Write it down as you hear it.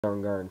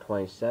Garden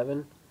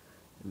 27.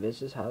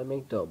 This is how to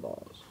make dough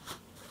balls.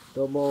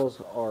 Dough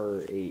balls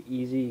are a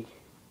easy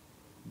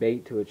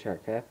bait to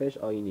attract catfish.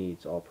 All you need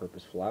is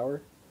all-purpose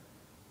flour,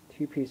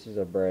 2 pieces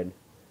of bread,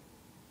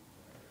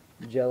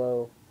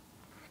 Jello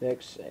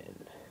mix,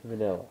 and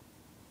vanilla,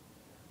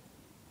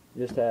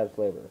 just to add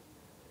flavor.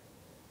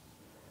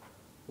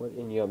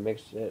 And you'll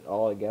mix it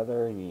all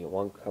together, and you need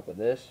 1 cup of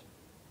this,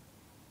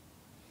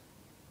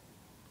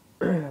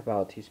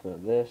 about a teaspoon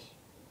of this,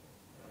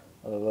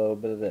 a little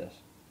bit of this.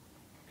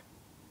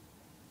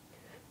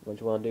 What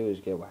you want to do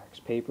is get wax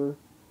paper,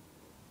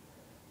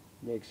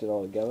 mix it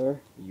all together,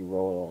 you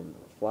roll it on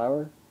the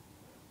flour,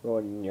 roll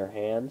it in your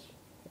hands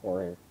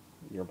or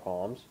your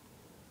palms,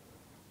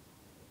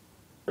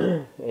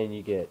 and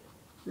you get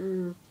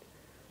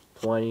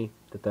 20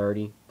 to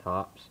 30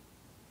 tops.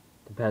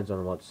 Depends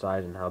on what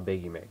size and how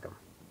big you make them.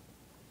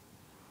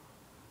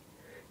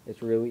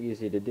 It's really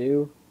easy to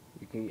do.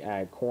 You can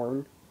add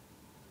corn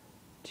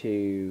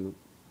to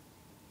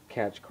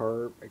catch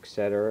carp,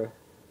 etc.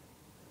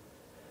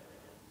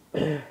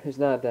 It's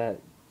not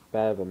that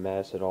bad of a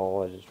mess at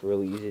all. It's just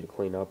really easy to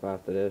clean up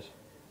after this.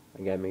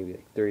 I got maybe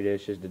like 3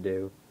 dishes to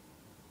do.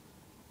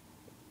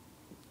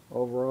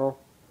 Overall,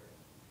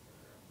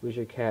 we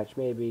should catch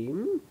maybe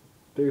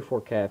 3 or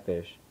 4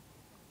 catfish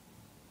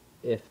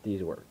if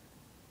these work.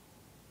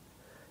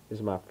 This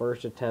is my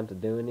first attempt at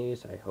doing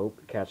these. I hope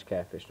to catch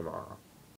catfish tomorrow.